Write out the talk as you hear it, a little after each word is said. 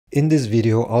In this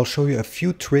video, I'll show you a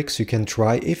few tricks you can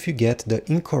try if you get the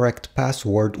incorrect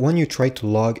password when you try to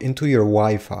log into your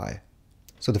Wi-Fi.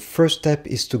 So the first step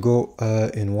is to go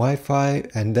in Wi-Fi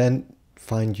and then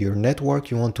find your network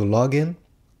you want to log in,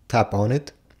 tap on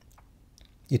it.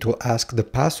 It will ask the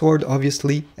password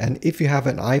obviously, and if you have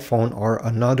an iPhone or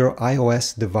another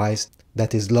iOS device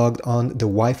that is logged on the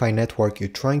Wi-Fi network you're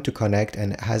trying to connect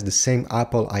and it has the same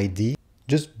Apple ID,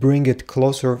 just bring it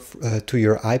closer to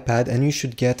your iPad and you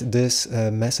should get this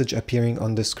message appearing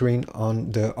on the screen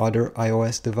on the other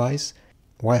iOS device.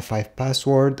 Wi-Fi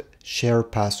password, share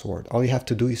password. All you have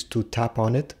to do is to tap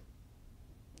on it,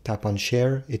 tap on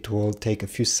share. It will take a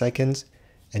few seconds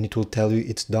and it will tell you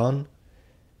it's done.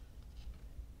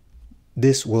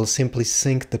 This will simply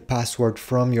sync the password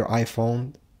from your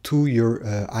iPhone to your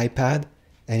iPad,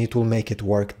 and it will make it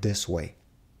work this way.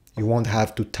 You won't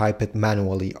have to type it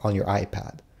manually on your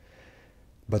iPad.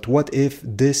 But what if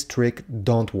this trick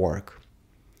don't work?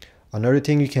 Another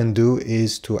thing you can do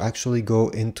is to actually go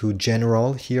into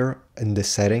General here in the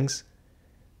settings,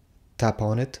 tap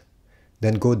on it,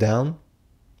 then go down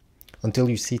until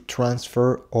you see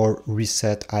Transfer or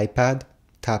Reset iPad,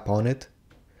 tap on it,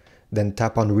 then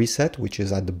tap on Reset, which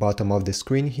is at the bottom of the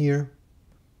screen here.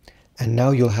 And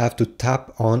now you'll have to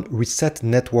tap on Reset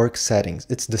Network Settings.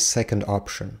 It's the second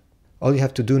option. All you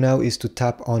have to do now is to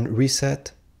tap on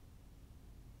Reset.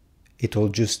 It will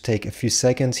just take a few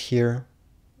seconds here.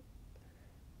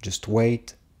 Just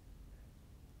wait.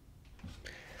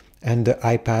 And the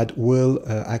iPad will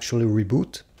actually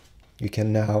reboot. You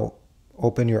can now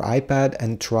open your iPad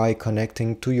and try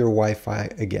connecting to your Wi-Fi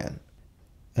again.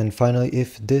 And finally,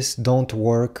 if this don't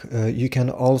work, you can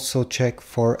also check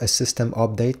for a system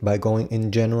update by going in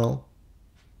General,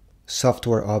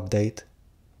 Software Update,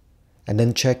 and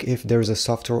then check if there's a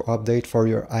software update for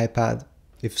your iPad.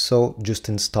 If so, just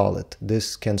install it.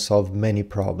 This can solve many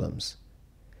problems.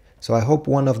 So I hope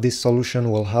one of these solutions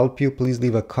will help you. Please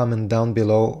leave a comment down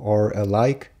below or a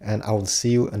like, and I will see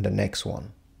you in the next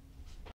one.